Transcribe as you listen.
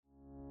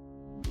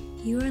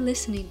You are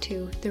listening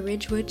to the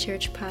Ridgewood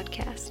Church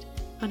Podcast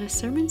on a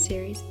sermon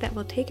series that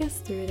will take us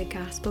through the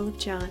Gospel of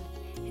John,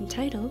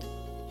 entitled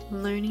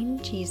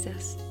Learning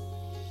Jesus.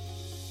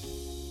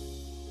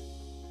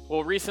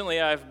 Well, recently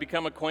I've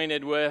become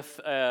acquainted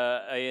with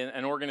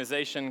an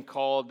organization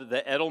called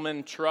the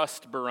Edelman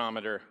Trust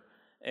Barometer.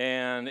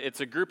 And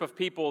it's a group of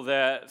people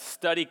that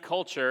study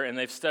culture, and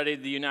they've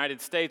studied the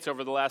United States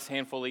over the last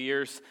handful of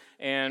years.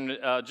 And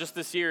just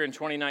this year, in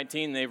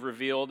 2019, they've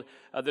revealed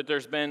that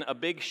there's been a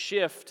big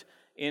shift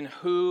in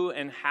who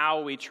and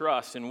how we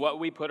trust and what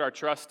we put our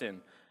trust in.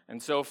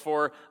 And so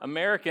for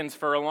Americans,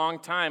 for a long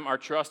time, our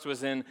trust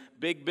was in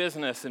big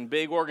business and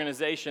big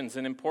organizations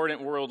and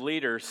important world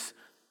leaders.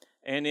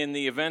 And in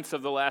the events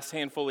of the last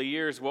handful of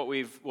years,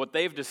 what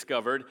they've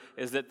discovered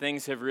is that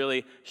things have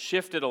really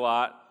shifted a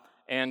lot.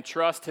 And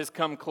trust has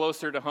come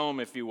closer to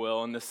home, if you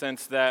will, in the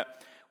sense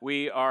that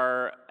we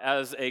are,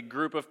 as a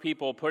group of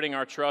people, putting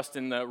our trust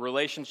in the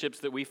relationships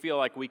that we feel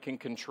like we can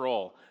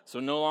control.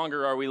 So no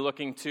longer are we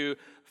looking to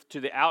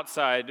the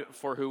outside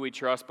for who we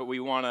trust, but we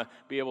want to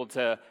be able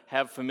to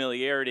have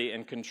familiarity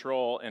and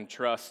control and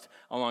trust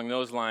along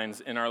those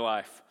lines in our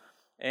life.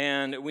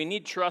 And we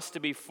need trust to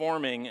be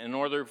forming in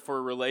order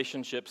for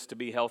relationships to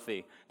be healthy.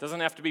 It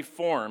doesn't have to be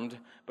formed,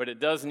 but it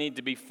does need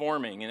to be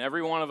forming. And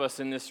every one of us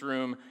in this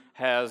room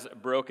has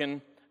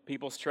broken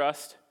people's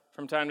trust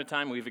from time to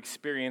time. We've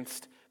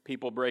experienced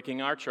people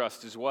breaking our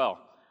trust as well.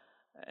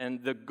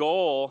 And the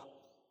goal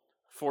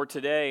for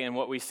today and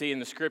what we see in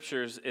the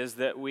scriptures is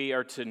that we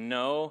are to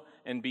know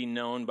and be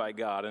known by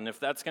God. And if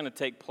that's going to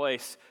take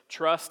place,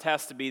 trust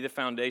has to be the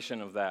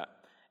foundation of that.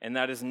 And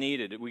that is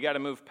needed. We got to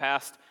move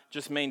past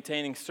just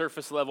maintaining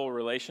surface level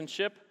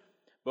relationship,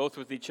 both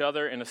with each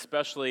other and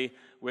especially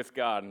with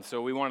God. And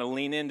so we want to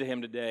lean into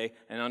Him today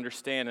and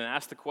understand and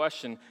ask the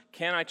question,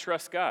 can I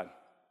trust God?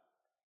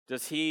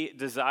 Does He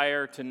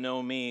desire to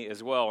know me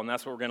as well? And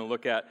that's what we're going to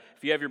look at.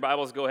 If you have your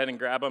Bibles, go ahead and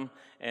grab them.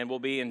 And we'll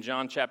be in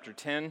John chapter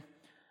 10.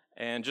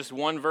 And just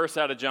one verse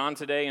out of John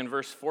today in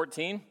verse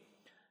 14.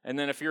 And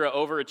then if you're an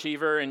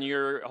overachiever and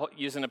you're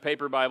using a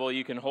paper Bible,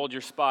 you can hold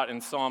your spot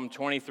in Psalm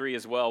 23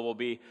 as well. We'll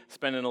be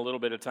spending a little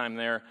bit of time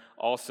there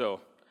also.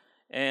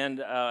 And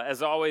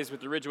as always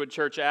with the Ridgewood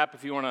Church app,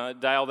 if you want to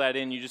dial that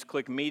in, you just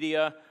click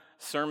Media,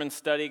 Sermon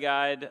Study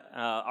Guide.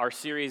 Our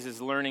series is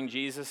Learning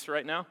Jesus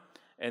right now.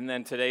 And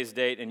then today's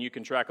date, and you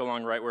can track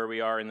along right where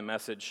we are in the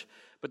message.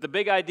 But the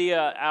big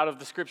idea out of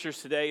the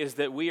scriptures today is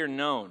that we are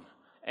known.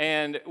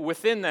 And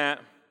within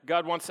that,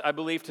 God wants, I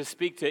believe, to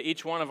speak to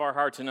each one of our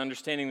hearts in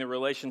understanding the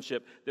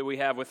relationship that we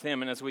have with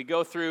Him. And as we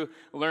go through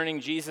Learning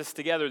Jesus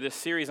together, this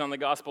series on the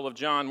Gospel of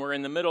John, we're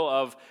in the middle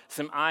of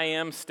some I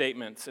am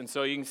statements. And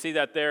so you can see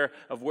that there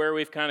of where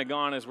we've kind of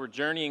gone as we're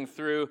journeying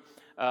through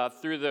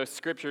the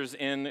scriptures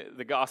in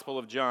the Gospel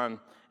of John.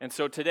 And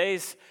so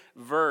today's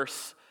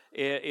verse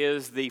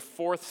is the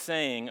fourth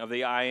saying of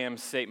the I am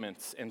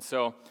statements. And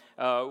so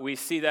we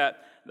see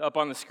that up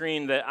on the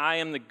screen, that I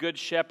am the good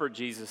shepherd,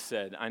 Jesus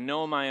said. I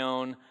know my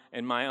own,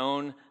 and my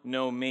own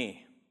know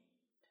me.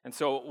 And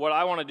so what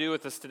I want to do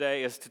with this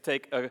today is to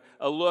take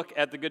a look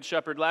at the Good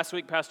Shepherd. Last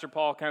week, Pastor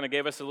Paul kind of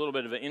gave us a little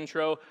bit of an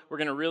intro. We're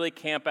going to really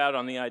camp out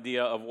on the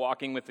idea of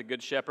walking with the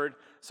Good Shepherd.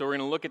 So we're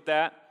going to look at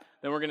that.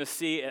 Then we're going to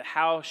see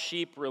how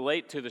sheep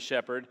relate to the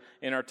shepherd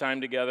in our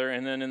time together.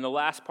 And then in the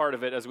last part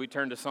of it, as we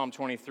turn to Psalm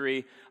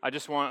 23, I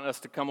just want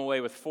us to come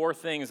away with four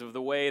things of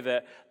the way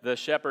that the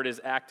shepherd is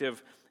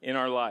active in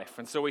our life.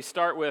 And so we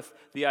start with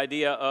the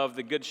idea of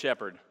the Good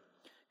Shepherd.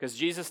 Because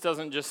Jesus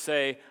doesn't just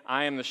say,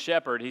 I am the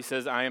shepherd. He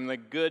says, I am the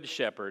good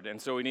shepherd. And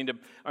so we need to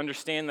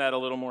understand that a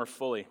little more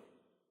fully.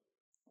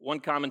 One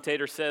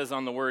commentator says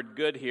on the word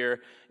good here,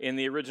 in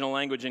the original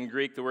language in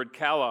Greek, the word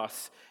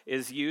kalos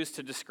is used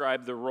to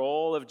describe the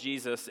role of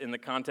Jesus in the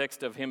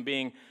context of Him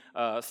being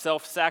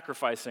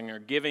self-sacrificing or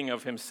giving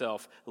of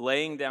Himself,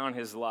 laying down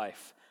His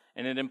life.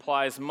 And it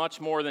implies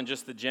much more than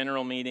just the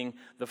general meaning,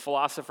 the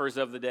philosophers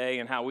of the day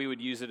and how we would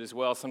use it as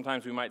well.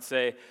 Sometimes we might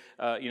say,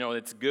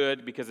 it's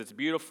good because it's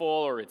beautiful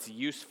or it's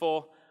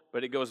useful,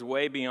 but it goes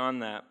way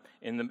beyond that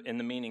in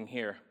the meaning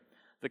here.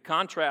 The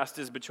contrast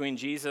is between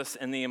Jesus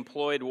and the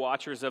employed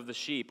watchers of the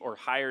sheep, or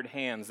hired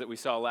hands, that we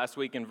saw last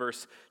week in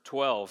verse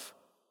 12.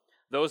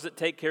 Those that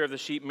take care of the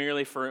sheep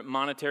merely for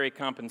monetary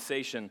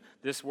compensation.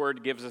 This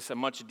word gives us a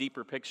much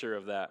deeper picture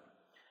of that.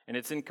 And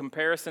it's in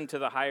comparison to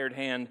the hired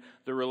hand,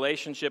 the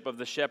relationship of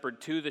the shepherd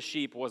to the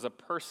sheep was a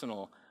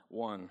personal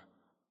one.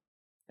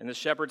 And the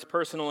shepherd's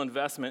personal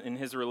investment in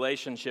his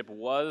relationship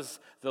was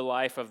the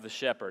life of the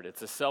shepherd.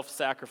 It's a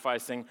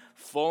self-sacrificing,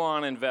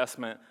 full-on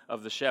investment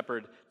of the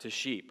shepherd to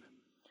sheep.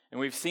 And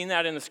we've seen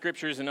that in the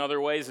scriptures in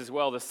other ways as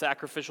well, the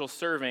sacrificial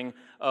serving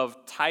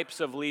of types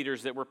of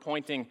leaders that were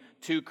pointing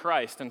to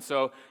Christ. And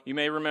so you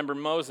may remember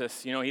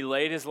Moses, he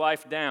laid his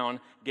life down,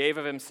 gave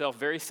of himself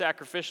very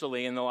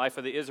sacrificially in the life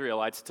of the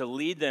Israelites to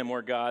lead them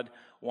where God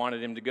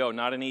wanted him to go.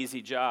 Not an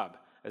easy job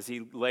as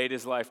he laid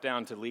his life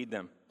down to lead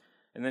them.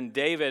 And then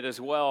David as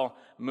well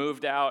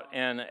moved out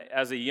and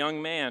as a young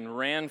man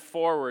ran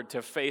forward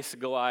to face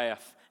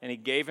Goliath and he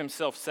gave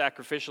himself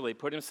sacrificially,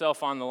 put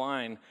himself on the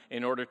line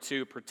in order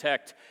to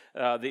protect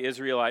the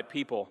Israelite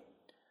people.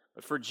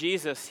 But for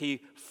Jesus,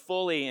 he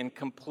fully and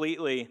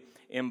completely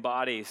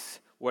embodies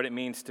what it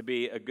means to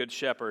be a good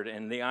shepherd,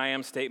 and the I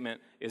am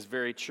statement is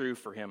very true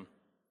for him.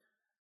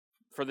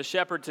 For the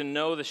shepherd to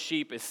know the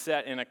sheep is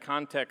set in a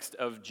context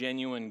of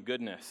genuine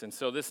goodness. And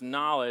so this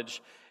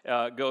knowledge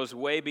goes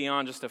way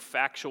beyond just a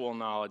factual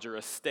knowledge or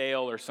a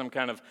stale or some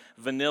kind of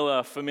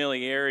vanilla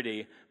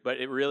familiarity, but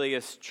it really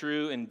is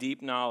true and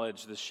deep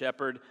knowledge. The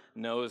shepherd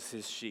knows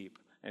his sheep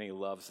and he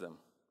loves them.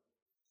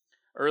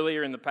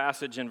 Earlier in the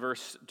passage in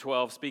verse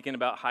 12, speaking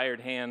about hired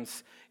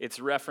hands, it's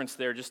referenced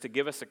there just to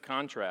give us a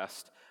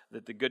contrast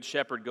that the good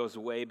shepherd goes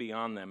way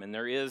beyond them. And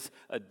there is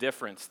a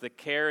difference. The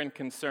care and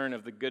concern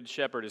of the good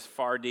shepherd is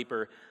far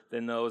deeper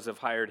than those of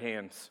hired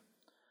hands.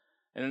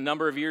 And a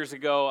number of years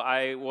ago,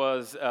 I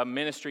was a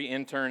ministry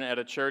intern at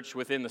a church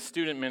within the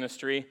student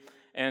ministry.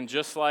 And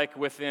just like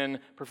within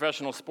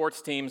professional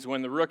sports teams,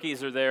 when the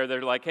rookies are there,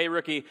 they're like, hey,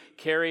 rookie,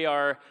 carry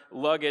our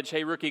luggage.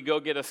 Hey, rookie,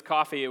 go get us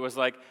coffee. It was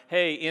like,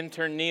 hey,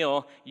 intern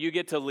Neil, you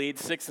get to lead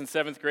 6th and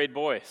 7th grade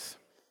boys.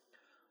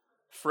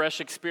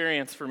 Fresh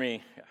experience for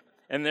me.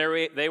 And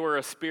they were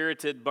a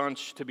spirited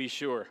bunch, to be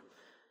sure.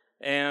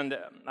 And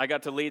I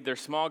got to lead their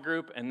small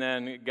group and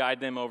then guide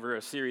them over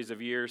a series of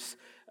years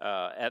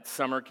at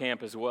summer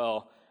camp as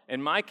well.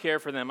 And my care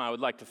for them, I would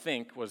like to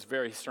think, was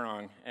very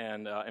strong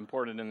and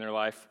important in their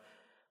life.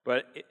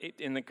 But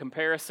in the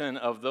comparison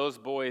of those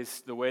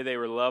boys, the way they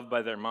were loved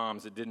by their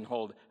moms, it didn't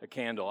hold a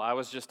candle. I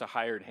was just a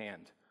hired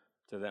hand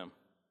to them.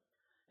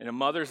 And a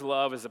mother's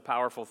love is a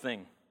powerful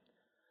thing.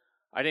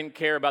 I didn't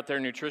care about their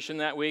nutrition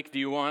that week.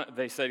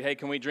 They said, hey,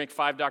 can we drink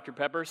 5 Dr.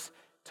 Peppers?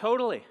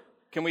 Totally.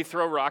 Can we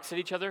throw rocks at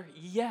each other?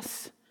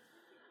 Yes.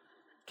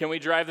 Can we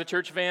drive the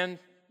church van?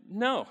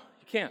 No,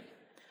 you can't.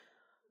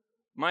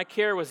 My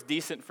care was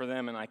decent for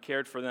them, and I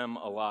cared for them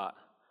a lot.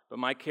 But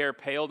my care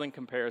paled in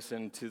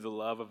comparison to the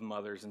love of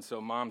mothers. And so,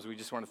 moms, we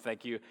just want to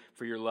thank you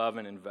for your love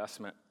and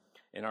investment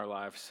in our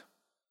lives.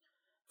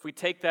 If we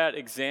take that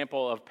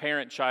example of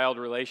parent-child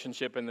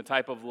relationship and the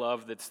type of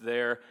love that's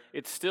there,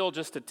 it's still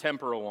just a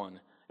temporal one.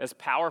 As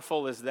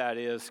powerful as that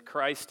is,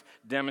 Christ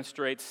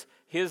demonstrates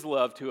his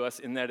love to us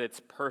in that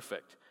it's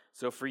perfect.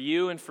 So for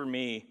you and for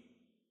me,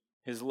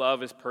 his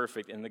love is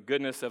perfect, and the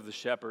goodness of the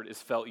shepherd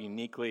is felt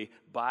uniquely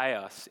by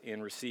us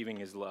in receiving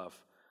his love.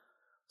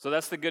 So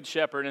that's the good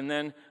shepherd, and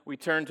then we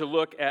turn to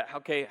look at,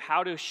 okay,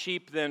 how do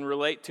sheep then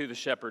relate to the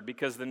shepherd?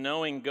 Because the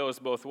knowing goes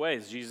both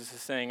ways. Jesus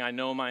is saying, I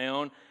know my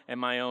own, and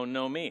my own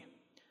know me.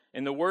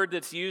 And the word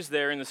that's used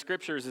there in the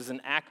scriptures is an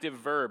active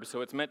verb,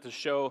 so it's meant to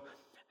show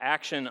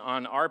action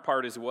on our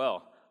part as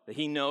well. That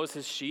he knows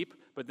his sheep,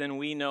 but then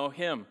we know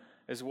him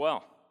as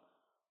well.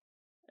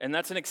 And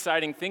that's an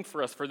exciting thing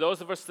for us. For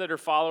those of us that are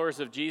followers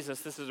of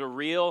Jesus, this is a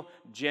real,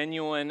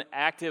 genuine,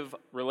 active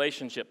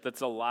relationship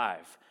that's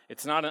alive.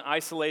 It's not an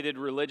isolated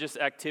religious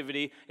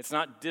activity. It's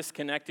not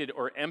disconnected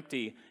or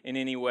empty in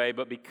any way.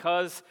 But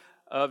because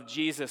of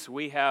Jesus,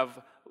 we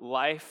have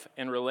life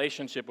and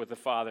relationship with the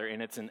Father,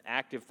 and it's an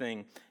active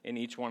thing in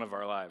each one of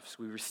our lives.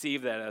 We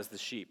receive that as the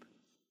sheep.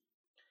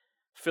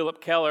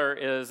 Philip Keller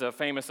is a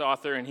famous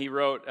author, and he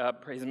wrote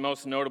his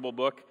most notable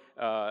book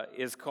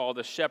is called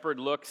A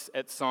Shepherd Looks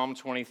at Psalm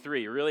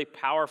 23. A really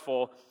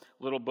powerful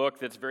little book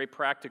that's very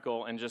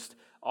practical and just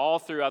all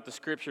throughout the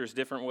scriptures,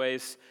 different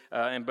ways,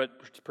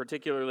 but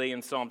particularly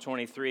in Psalm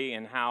 23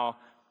 and how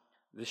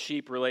the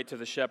sheep relate to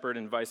the shepherd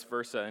and vice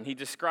versa. And he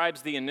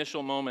describes the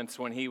initial moments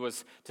when he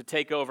was to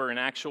take over an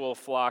actual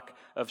flock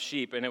of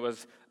sheep, and it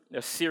was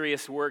a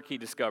serious work he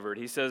discovered.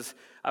 He says,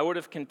 I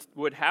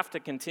would have to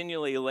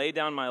continually lay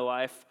down my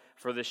life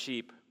for the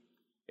sheep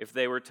if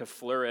they were to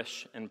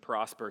flourish and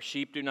prosper.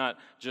 Sheep do not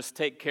just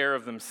take care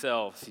of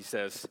themselves, he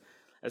says,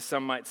 as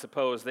some might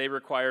suppose. They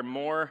require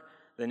more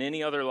than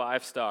any other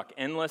livestock,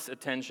 endless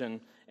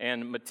attention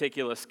and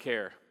meticulous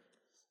care.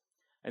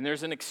 And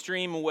there's an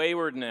extreme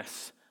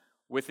waywardness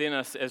within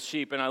us as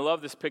sheep. And I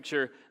love this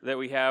picture that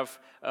we have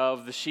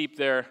of the sheep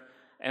there.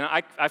 And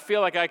I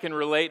feel like I can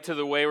relate to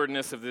the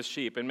waywardness of this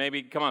sheep. And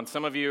maybe, come on,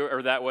 some of you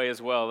are that way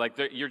as well. Like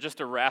you're just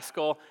a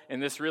rascal,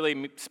 and this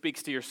really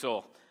speaks to your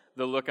soul,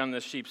 the look on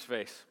this sheep's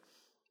face.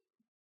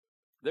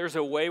 There's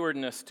a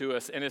waywardness to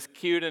us, and as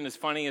cute and as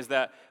funny as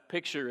that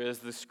picture is,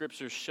 the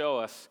scriptures show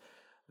us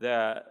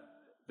that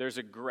there's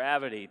a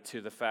gravity to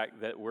the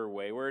fact that we're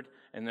wayward,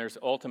 and there's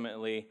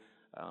ultimately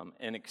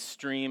an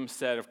extreme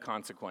set of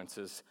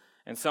consequences.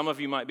 And some of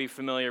you might be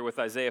familiar with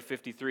Isaiah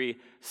 53:6.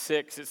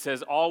 It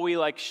says, all we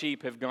like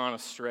sheep have gone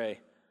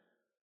astray.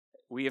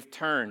 We have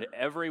turned,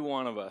 every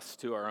one of us,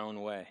 to our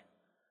own way.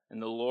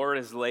 And the Lord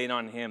has laid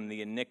on him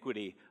the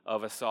iniquity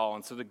of us all.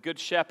 And so the good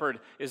shepherd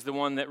is the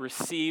one that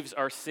receives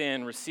our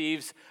sin,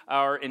 receives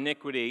our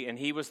iniquity, and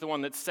he was the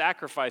one that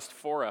sacrificed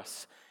for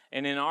us.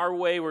 And in our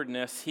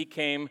waywardness, he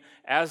came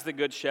as the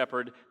good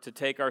shepherd to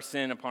take our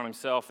sin upon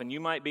himself. And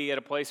you might be at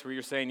a place where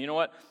you're saying, you know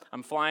what,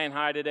 I'm flying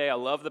high today. I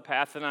love the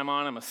path that I'm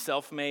on. I'm a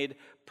self-made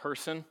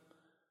person.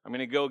 I'm going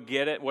to go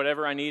get it.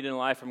 Whatever I need in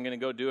life, I'm going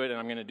to go do it, and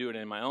I'm going to do it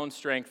in my own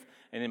strength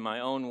and in my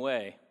own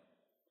way.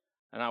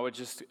 And I would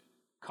just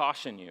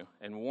caution you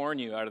and warn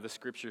you out of the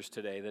scriptures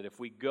today that if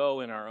we go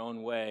in our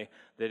own way,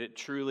 that it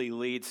truly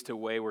leads to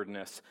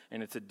waywardness,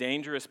 and it's a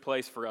dangerous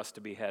place for us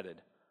to be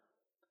headed.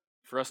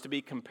 For us to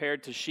be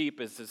compared to sheep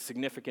is a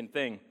significant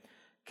thing.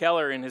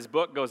 Keller, in his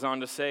book, goes on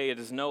to say, it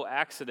is no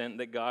accident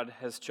that God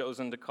has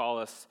chosen to call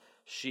us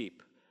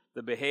sheep.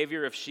 The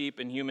behavior of sheep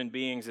and human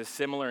beings is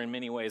similar in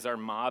many ways. Our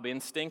mob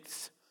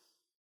instincts,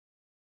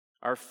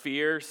 our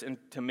fears and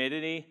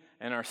timidity,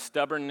 and our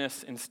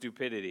stubbornness and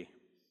stupidity.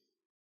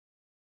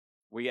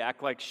 We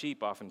act like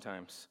sheep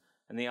oftentimes.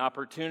 And the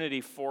opportunity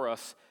for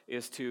us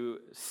is to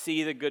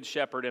see the Good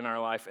Shepherd in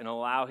our life and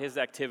allow his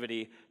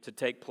activity to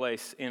take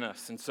place in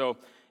us. And so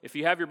if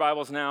you have your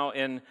Bibles now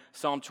in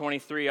Psalm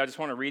 23, I just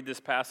want to read this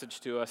passage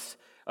to us,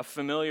 a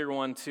familiar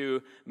one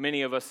to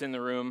many of us in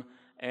the room.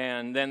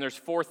 And then there's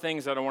 4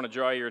 things that I want to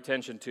draw your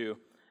attention to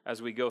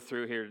as we go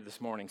through here this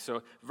morning.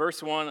 So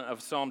verse 1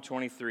 of Psalm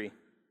 23.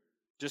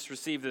 Just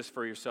receive this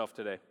for yourself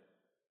today.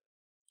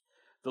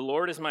 The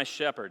Lord is my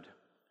shepherd,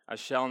 I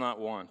shall not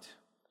want.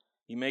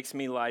 He makes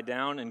me lie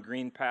down in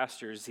green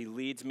pastures. He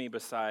leads me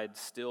beside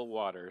still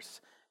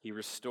waters. He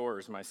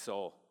restores my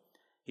soul.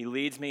 He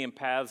leads me in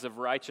paths of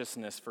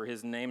righteousness for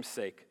his name's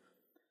sake.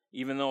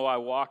 Even though I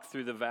walk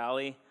through the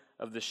valley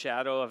of the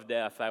shadow of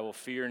death, I will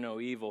fear no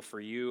evil, for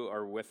you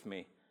are with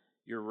me.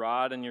 Your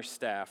rod and your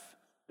staff,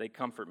 they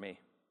comfort me.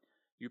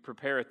 You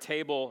prepare a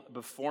table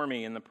before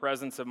me in the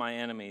presence of my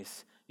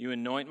enemies. You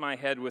anoint my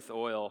head with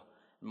oil,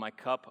 and my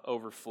cup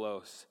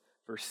overflows.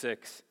 Verse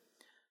 6.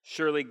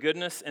 Surely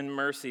goodness and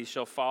mercy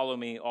shall follow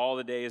me all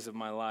the days of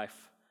my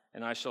life,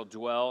 and I shall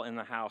dwell in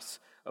the house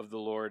of the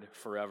Lord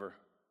forever.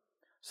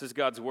 This is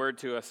God's word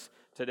to us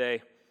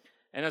today.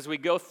 And as we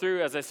go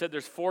through, as I said,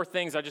 there's 4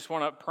 things I just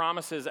want to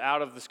promises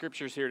out of the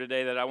scriptures here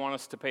today that I want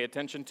us to pay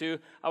attention to.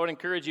 I would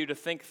encourage you to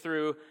think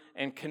through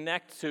and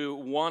connect to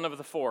one of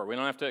the 4. We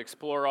don't have to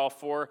explore all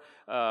 4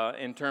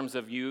 in terms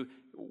of you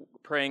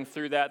praying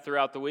through that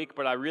throughout the week,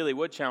 but I really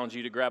would challenge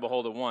you to grab a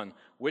hold of one.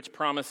 Which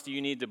promise do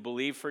you need to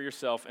believe for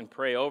yourself and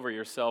pray over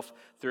yourself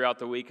throughout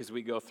the week as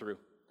we go through?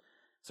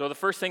 So the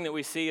first thing that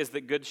we see is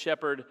that Good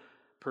Shepherd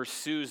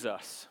pursues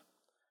us.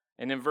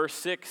 And in verse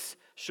 6,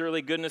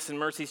 surely goodness and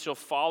mercy shall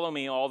follow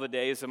me all the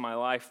days of my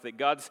life. That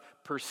God's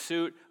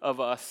pursuit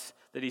of us,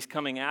 that he's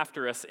coming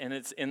after us, and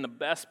it's in the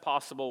best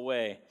possible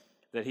way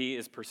that he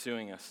is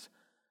pursuing us.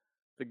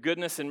 The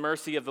goodness and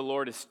mercy of the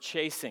Lord is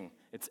chasing.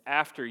 It's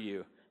after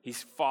you.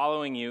 He's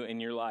following you in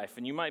your life.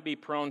 And you might be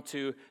prone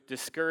to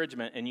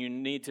discouragement, and you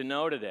need to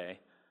know today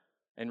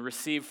and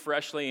receive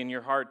freshly in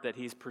your heart that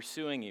he's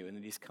pursuing you and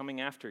that he's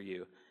coming after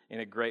you in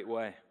a great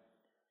way.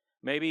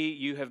 Maybe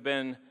you have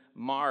been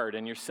marred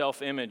and your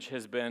self-image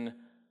has been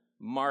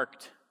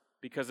marked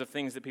because of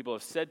things that people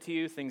have said to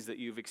you, things that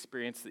you've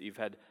experienced that you've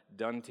had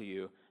done to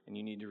you, and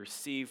you need to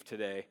receive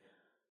today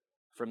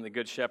from the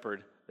Good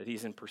Shepherd that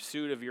he's in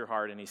pursuit of your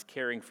heart and he's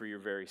caring for your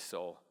very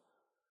soul.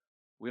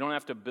 We don't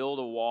have to build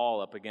a wall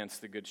up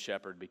against the Good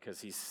Shepherd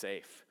because he's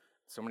safe.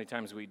 So many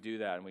times we do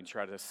that and we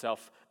try to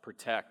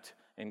self-protect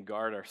and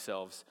guard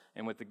ourselves.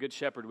 And with the Good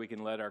Shepherd, we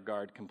can let our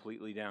guard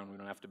completely down. We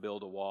don't have to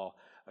build a wall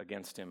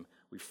against him.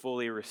 We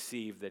fully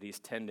receive that he's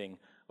tending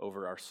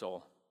over our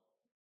soul.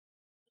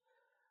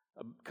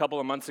 A couple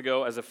of months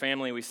ago, as a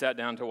family, we sat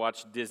down to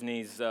watch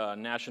Disney's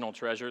National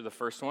Treasure, the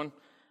first one.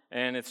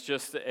 And it's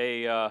just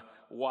a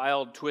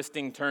wild,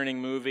 twisting,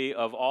 turning movie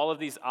of all of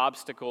these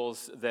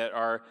obstacles that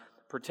are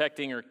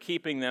protecting or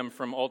keeping them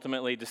from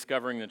ultimately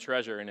discovering the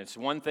treasure. And it's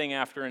one thing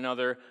after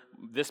another,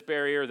 this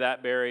barrier,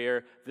 that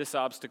barrier, this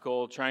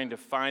obstacle, trying to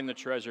find the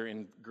treasure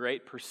in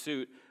great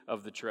pursuit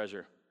of the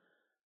treasure.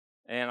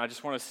 And I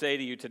just want to say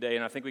to you today,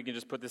 and I think we can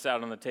just put this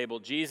out on the table,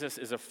 Jesus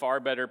is a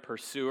far better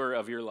pursuer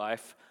of your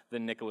life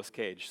than Nicolas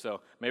Cage. So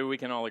maybe we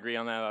can all agree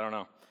on that, I don't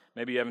know.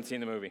 Maybe you haven't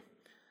seen the movie.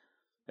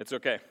 It's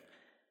okay.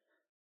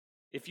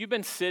 If you've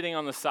been sitting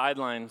on the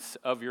sidelines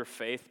of your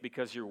faith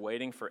because you're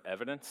waiting for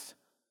evidence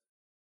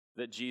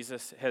that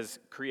Jesus has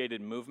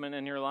created movement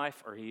in your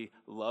life, or he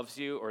loves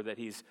you, or that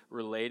he's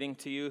relating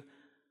to you,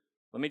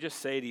 let me just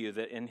say to you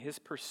that in his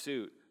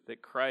pursuit,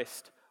 that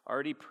Christ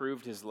already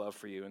proved his love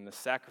for you in the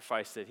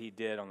sacrifice that he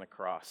did on the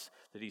cross,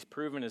 that he's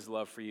proven his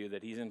love for you,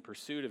 that he's in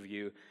pursuit of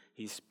you,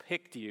 he's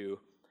picked you,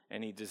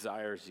 and he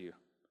desires you.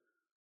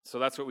 So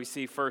that's what we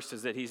see first,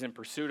 is that he's in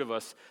pursuit of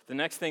us. The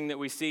next thing that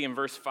we see in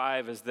verse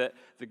 5 is that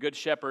the Good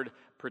Shepherd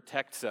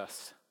protects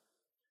us,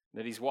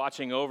 that he's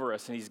watching over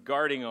us and he's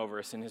guarding over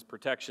us in his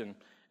protection.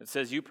 It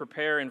says, you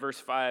prepare, in verse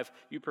 5,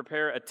 you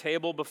prepare a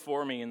table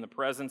before me in the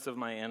presence of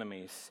my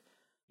enemies.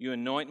 You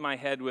anoint my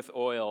head with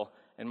oil,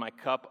 and my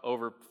cup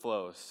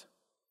overflows.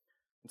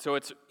 And so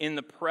it's in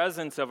the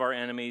presence of our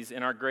enemies,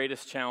 in our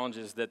greatest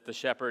challenges, that the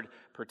shepherd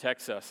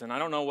protects us. And I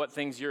don't know what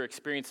things you're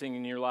experiencing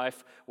in your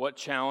life, what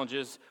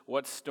challenges,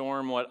 what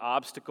storm, what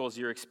obstacles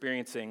you're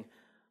experiencing,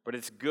 but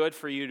it's good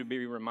for you to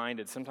be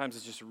reminded. Sometimes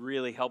it's just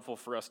really helpful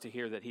for us to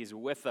hear that he's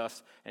with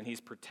us and he's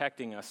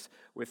protecting us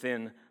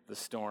within the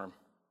storm.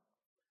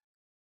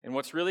 And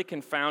what's really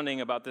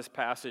confounding about this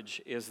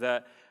passage is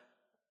that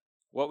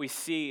what we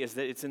see is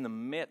that it's in the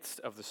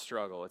midst of the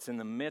struggle, it's in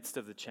the midst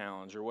of the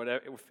challenge, or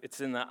whatever, it's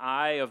in the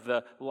eye of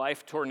the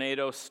life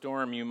tornado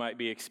storm you might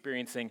be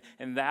experiencing,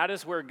 and that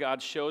is where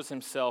God shows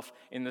himself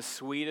in the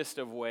sweetest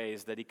of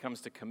ways, that he comes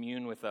to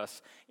commune with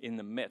us in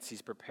the midst.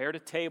 He's prepared a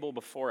table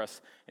before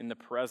us in the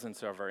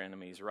presence of our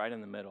enemies, right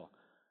in the middle.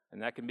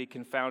 And that can be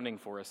confounding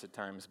for us at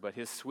times, but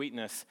his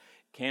sweetness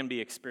can be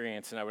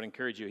experienced, and I would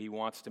encourage you, he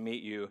wants to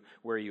meet you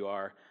where you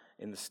are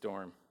in the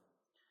storm.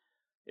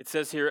 It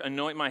says here,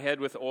 anoint my head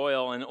with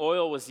oil, and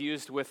oil was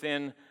used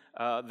within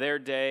their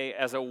day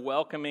as a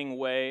welcoming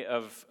way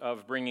of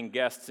bringing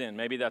guests in.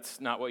 Maybe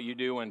that's not what you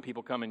do when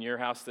people come in your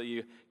house, that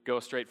you go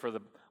straight for the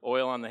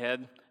oil on the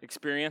head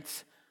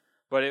experience,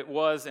 but it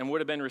was and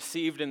would have been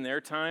received in their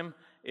time.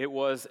 It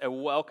was a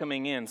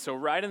welcoming in. So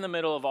right in the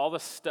middle of all the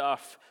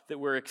stuff that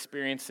we're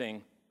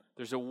experiencing,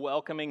 there's a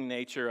welcoming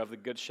nature of the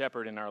Good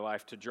Shepherd in our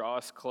life to draw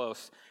us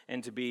close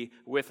and to be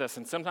with us.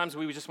 And sometimes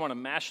we just want to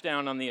mash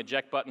down on the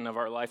eject button of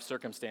our life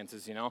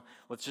circumstances,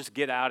 Let's just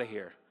get out of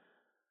here.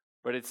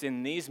 But it's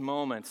in these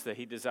moments that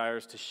he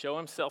desires to show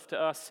himself to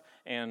us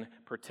and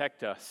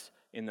protect us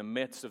in the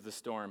midst of the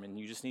storm. And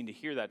you just need to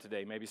hear that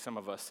today, maybe some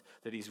of us,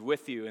 that he's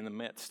with you in the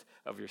midst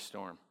of your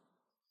storm.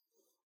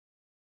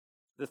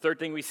 The third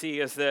thing we see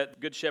is that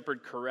Good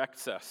Shepherd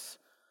corrects us.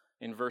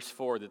 In verse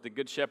 4, that the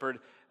Good Shepherd,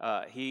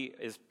 he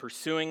is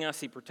pursuing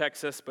us, he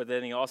protects us, but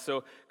then he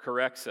also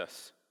corrects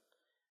us.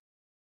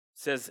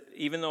 It says,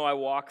 even though I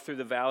walk through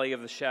the valley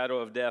of the shadow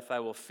of death, I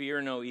will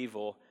fear no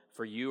evil,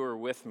 for you are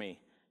with me.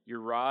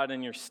 Your rod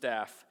and your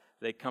staff,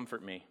 they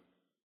comfort me.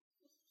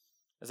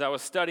 As I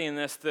was studying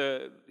this,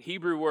 the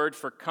Hebrew word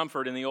for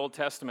comfort in the Old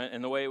Testament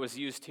and the way it was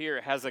used here,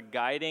 it has a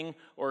guiding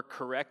or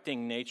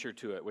correcting nature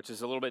to it, which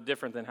is a little bit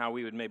different than how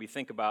we would maybe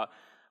think about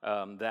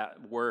that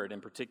word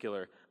in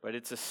particular, but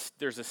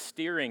there's a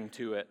steering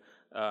to it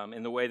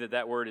in the way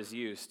that word is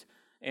used.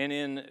 And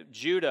in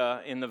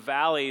Judah, in the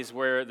valleys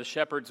where the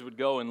shepherds would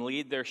go and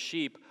lead their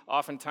sheep,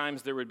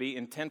 oftentimes there would be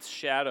intense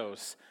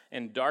shadows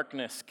and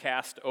darkness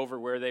cast over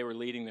where they were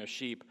leading their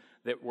sheep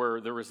that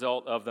were the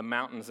result of the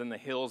mountains and the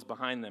hills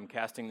behind them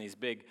casting these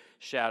big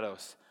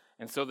shadows.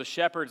 And so the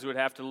shepherds would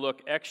have to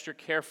look extra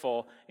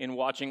careful in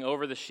watching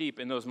over the sheep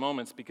in those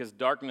moments because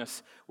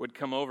darkness would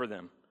come over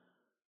them.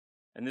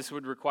 And this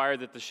would require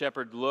that the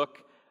shepherd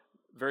look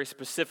very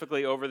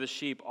specifically over the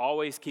sheep,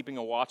 always keeping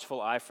a watchful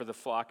eye for the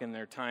flock in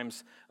their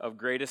times of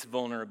greatest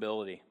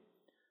vulnerability.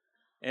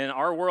 And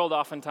our world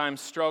oftentimes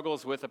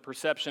struggles with a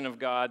perception of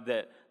God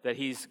that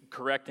he's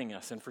correcting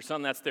us. And for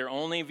some, that's their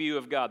only view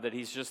of God, that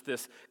he's just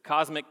this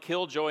cosmic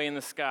killjoy in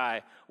the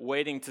sky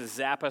waiting to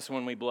zap us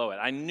when we blow it.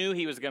 I knew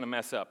he was going to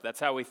mess up. That's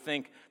how we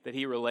think that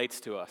he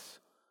relates to us.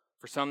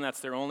 For some,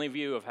 that's their only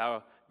view of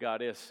how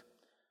God is.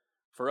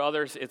 For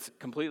others, it's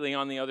completely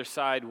on the other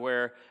side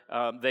where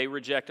they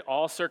reject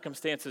all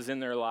circumstances in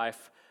their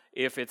life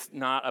if it's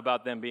not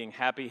about them being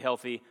happy,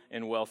 healthy,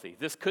 and wealthy.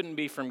 This couldn't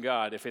be from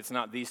God if it's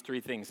not these three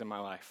things in my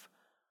life.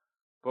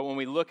 But when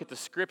we look at the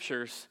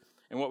scriptures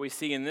and what we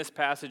see in this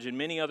passage and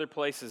many other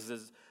places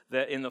is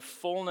that in the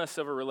fullness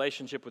of a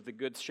relationship with the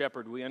Good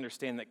Shepherd, we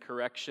understand that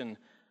correction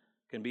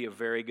can be a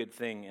very good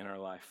thing in our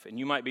life. And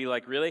you might be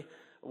like, really?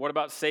 What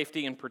about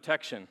safety and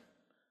protection?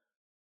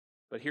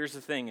 But here's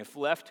the thing, if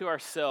left to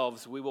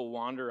ourselves, we will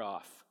wander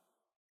off.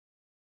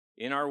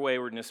 In our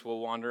waywardness,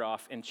 we'll wander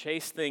off and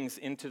chase things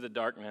into the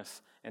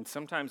darkness, and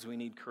sometimes we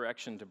need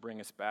correction to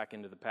bring us back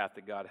into the path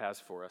that God has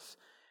for us.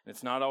 And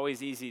it's not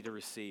always easy to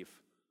receive.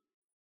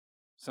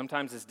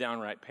 Sometimes it's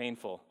downright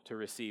painful to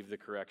receive the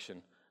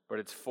correction, but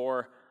it's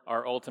for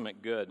our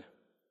ultimate good.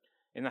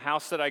 In the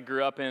house that I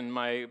grew up in,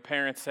 my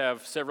parents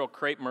have several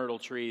crepe myrtle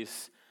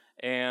trees,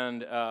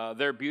 and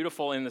they're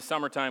beautiful in the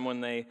summertime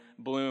when they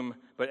bloom,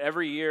 but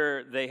every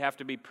year they have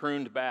to be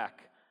pruned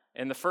back.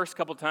 And the first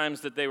couple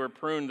times that they were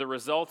pruned, the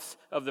results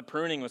of the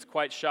pruning was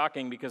quite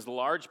shocking because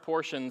large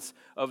portions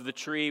of the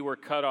tree were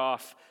cut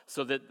off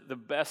so that the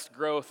best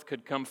growth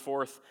could come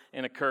forth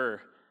and occur.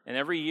 And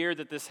every year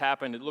that this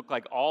happened, it looked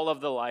like all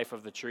of the life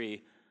of the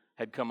tree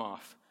had come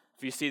off.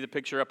 If you see the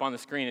picture up on the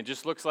screen, it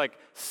just looks like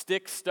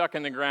sticks stuck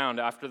in the ground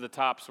after the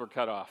tops were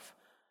cut off.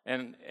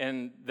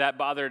 And that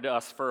bothered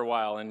us for a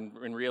while in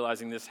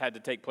realizing this had to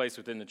take place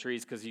within the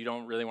trees because you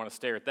don't really want to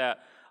stare at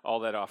that all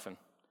that often.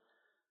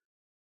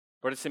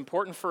 But it's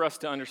important for us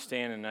to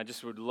understand, and I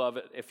just would love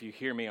it if you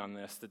hear me on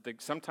this,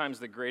 that sometimes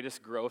the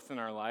greatest growth in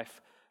our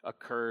life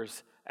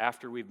occurs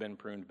after we've been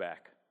pruned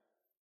back.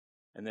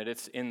 And that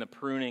it's in the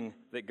pruning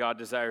that God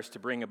desires to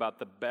bring about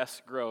the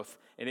best growth,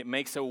 and it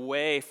makes a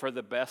way for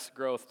the best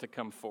growth to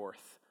come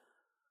forth.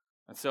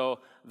 And so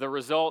the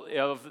result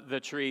of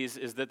the trees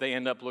is that they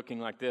end up looking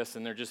like this,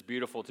 and they're just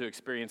beautiful to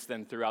experience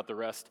then throughout the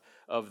rest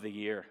of the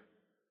year.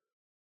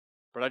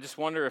 But I just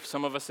wonder if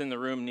some of us in the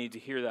room need to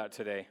hear that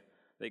today,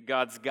 that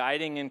God's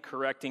guiding and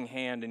correcting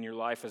hand in your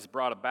life is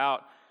brought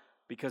about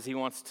because he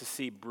wants to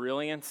see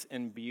brilliance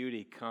and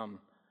beauty come.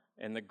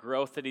 And the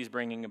growth that he's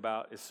bringing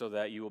about is so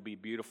that you will be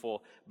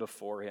beautiful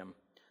before him.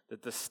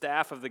 That the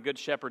staff of the Good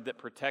Shepherd that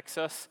protects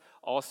us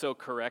also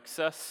corrects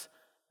us.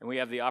 And we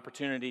have the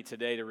opportunity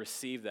today to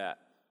receive that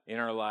in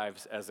our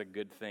lives as a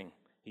good thing.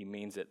 He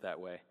means it that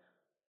way.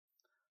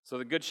 So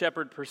the Good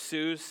Shepherd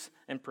pursues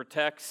and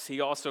protects. He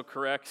also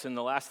corrects. And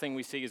the last thing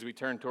we see as we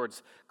turn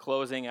towards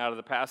closing out of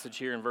the passage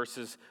here in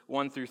verses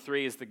 1 through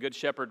 3 is the Good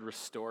Shepherd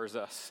restores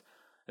us.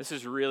 This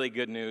is really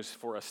good news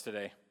for us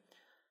today.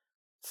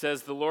 It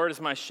says, "The Lord is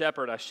my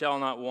shepherd, I shall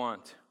not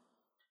want.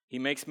 He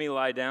makes me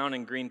lie down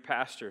in green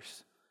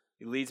pastures.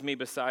 He leads me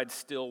beside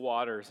still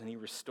waters, and he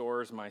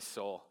restores my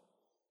soul."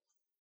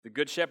 The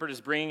Good Shepherd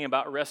is bringing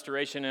about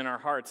restoration in our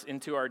hearts,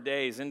 into our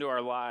days, into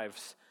our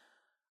lives.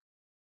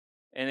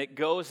 And it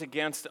goes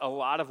against a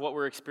lot of what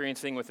we're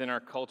experiencing within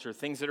our culture,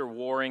 things that are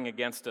warring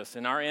against us.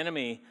 And our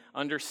enemy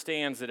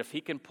understands that if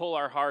he can pull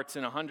our hearts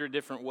in 100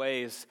 different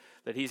ways,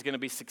 that he's going to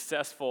be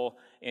successful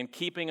in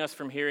keeping us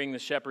from hearing the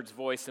shepherd's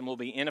voice, and will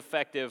be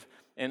ineffective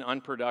and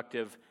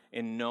unproductive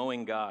in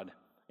knowing God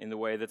in the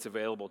way that's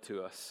available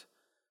to us.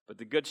 But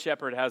the Good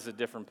Shepherd has a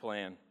different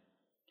plan.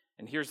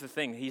 And here's the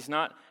thing, he's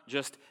not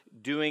just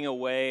doing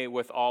away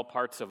with all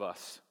parts of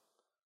us.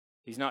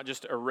 He's not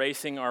just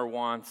erasing our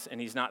wants, and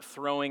he's not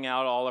throwing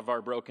out all of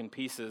our broken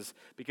pieces,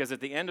 because at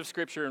the end of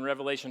Scripture in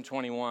Revelation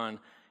 21,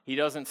 he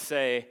doesn't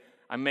say,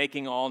 "I'm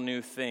making all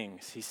new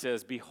things." He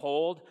says,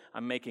 "Behold,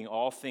 I'm making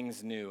all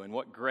things new." And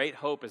what great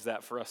hope is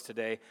that for us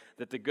today,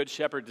 that the Good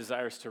Shepherd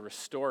desires to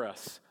restore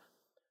us,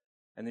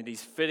 and that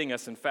he's fitting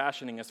us and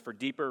fashioning us for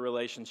deeper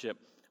relationship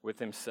with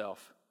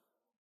himself.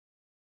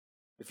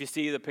 If you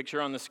see the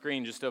picture on the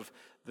screen just of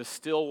the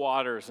still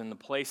waters and the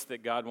place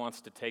that God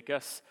wants to take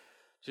us,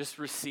 just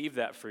receive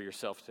that for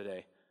yourself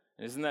today.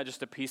 And isn't that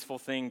just a peaceful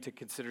thing to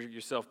consider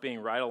yourself being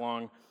right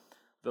along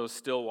those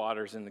still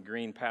waters in the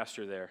green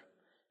pasture there?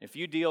 If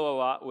you deal a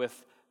lot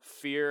with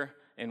fear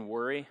and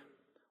worry,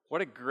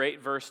 what a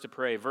great verse to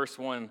pray. Verse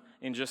 1,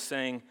 in just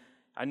saying,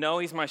 "I know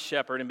he's my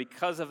shepherd, and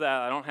because of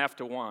that, I don't have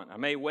to want. I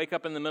may wake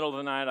up in the middle of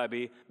the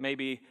night, may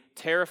be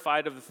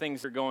terrified of the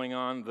things that are going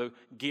on. The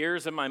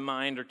gears of my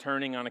mind are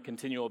turning on a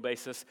continual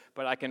basis,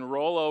 but I can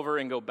roll over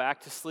and go back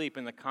to sleep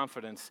in the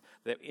confidence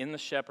that in the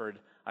shepherd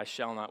I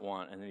shall not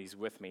want, and that he's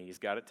with me. He's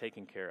got it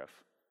taken care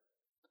of."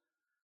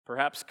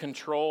 Perhaps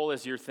control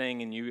is your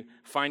thing, and you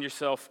find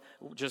yourself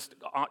just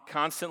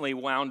constantly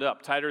wound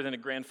up, tighter than a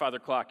grandfather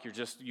clock.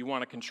 You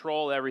want to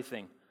control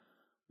everything.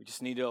 We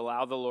just need to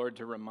allow the Lord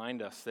to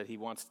remind us that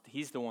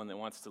he's the one that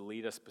wants to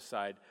lead us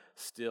beside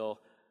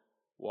still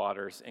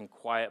waters and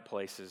quiet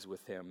places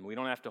with him. We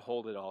don't have to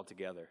hold it all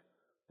together,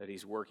 that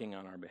he's working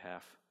on our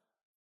behalf.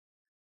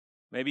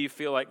 Maybe you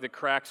feel like the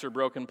cracks or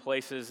broken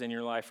places in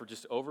your life are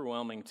just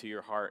overwhelming to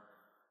your heart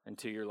and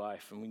to your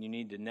life, and you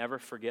need to never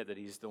forget that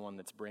he's the one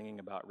that's bringing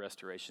about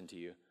restoration to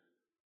you.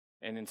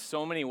 And in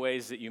so many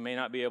ways that you may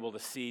not be able to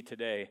see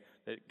today,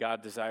 that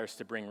God desires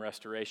to bring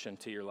restoration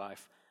to your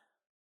life.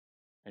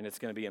 And it's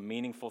going to be a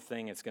meaningful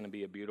thing, it's going to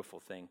be a beautiful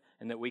thing,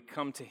 and that we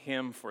come to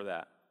him for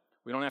that.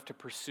 We don't have to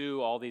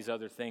pursue all these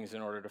other things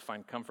in order to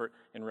find comfort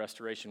and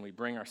restoration. We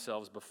bring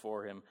ourselves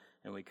before him,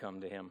 and we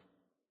come to him.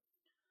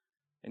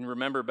 And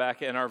remember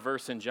back in our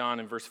verse in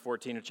John, in verse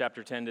 14 of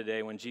chapter 10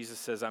 today, when Jesus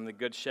says, "I'm the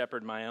good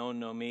shepherd, my own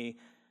know me,"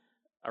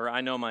 or "I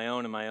know my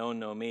own and my own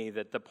know me,"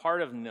 that the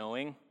part of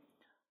knowing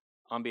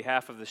on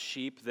behalf of the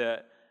sheep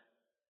that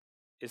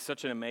is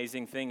such an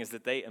amazing thing is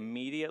that they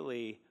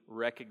immediately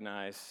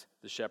recognize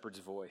the shepherd's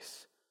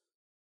voice.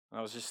 And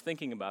I was just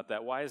thinking about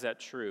that. Why is that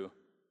true?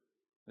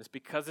 It's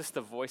because it's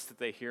the voice that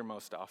they hear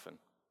most often.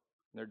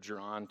 They're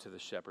drawn to the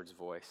shepherd's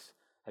voice.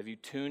 Have you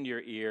tuned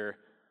your ear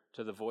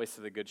to the voice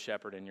of the Good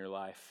Shepherd in your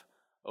life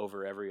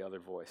over every other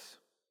voice?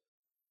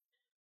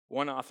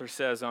 One author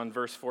says on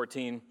verse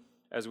 14,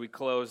 as we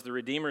close, the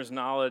Redeemer's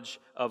knowledge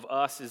of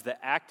us is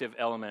the active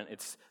element.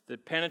 It's the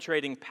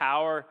penetrating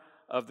power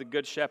of the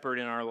Good Shepherd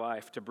in our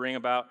life to bring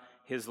about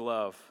his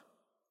love.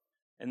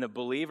 And the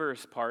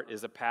believer's part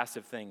is a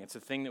passive thing. It's a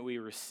thing that we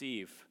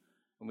receive,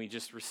 and we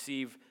just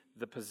receive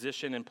the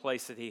position and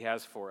place that he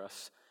has for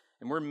us.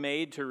 And we're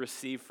made to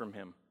receive from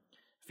him.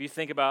 If you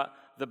think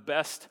about the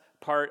best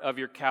part of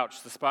your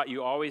couch, the spot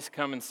you always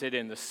come and sit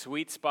in, the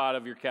sweet spot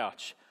of your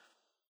couch,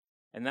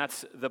 and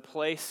that's the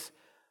place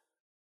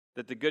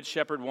that the Good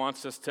Shepherd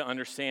wants us to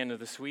understand, that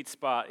the sweet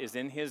spot is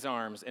in his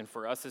arms, and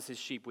for us as his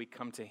sheep, we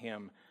come to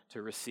him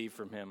to receive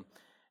from him.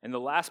 And the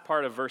last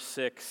part of verse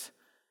 6,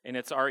 and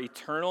it's our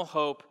eternal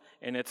hope,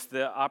 and it's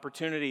the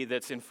opportunity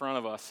that's in front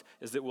of us,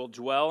 is that we'll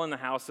dwell in the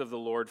house of the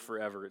Lord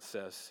forever, it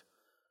says.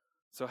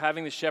 So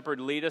having the shepherd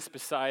lead us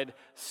beside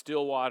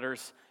still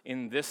waters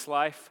in this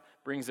life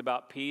brings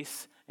about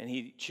peace, and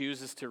he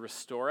chooses to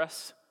restore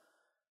us.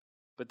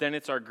 But then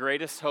it's our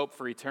greatest hope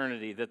for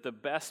eternity, that the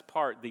best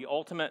part, the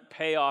ultimate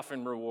payoff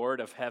and reward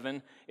of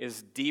heaven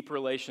is deep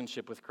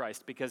relationship with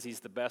Christ, because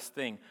he's the best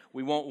thing.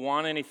 We won't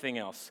want anything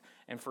else.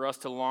 And for us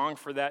to long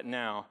for that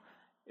now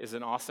is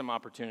an awesome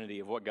opportunity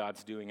of what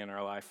God's doing in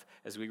our life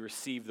as we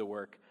receive the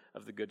work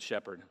of the Good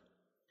Shepherd.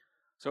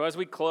 So as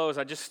we close,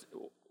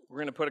 we're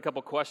going to put a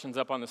couple questions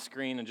up on the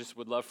screen, and just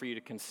would love for you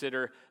to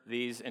consider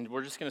these. And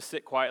we're just going to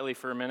sit quietly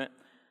for a minute.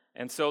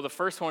 And so the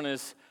first one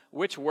is,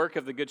 which work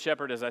of the Good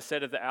Shepherd, as I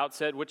said at the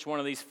outset, which one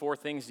of these four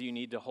things do you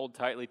need to hold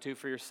tightly to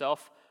for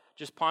yourself?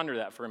 Just ponder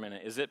that for a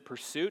minute. Is it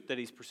pursuit that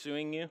he's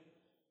pursuing you?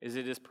 Is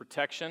it his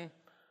protection,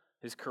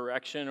 his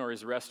correction, or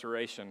his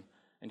restoration?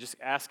 And just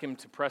ask him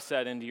to press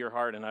that into your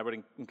heart. And I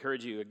would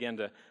encourage you, again,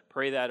 to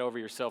pray that over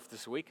yourself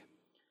this week.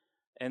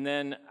 And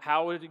then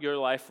how would your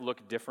life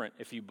look different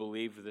if you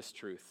believed this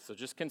truth? So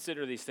just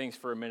consider these things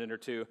for a minute or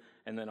two,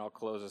 and then I'll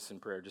close us in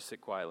prayer. Just sit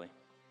quietly.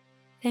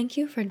 Thank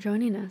you for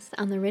joining us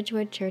on the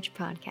Ridgewood Church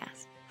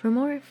podcast. For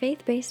more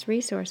faith-based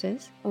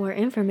resources or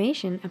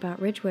information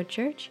about Ridgewood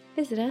Church,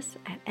 visit us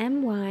at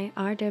myrwc.org.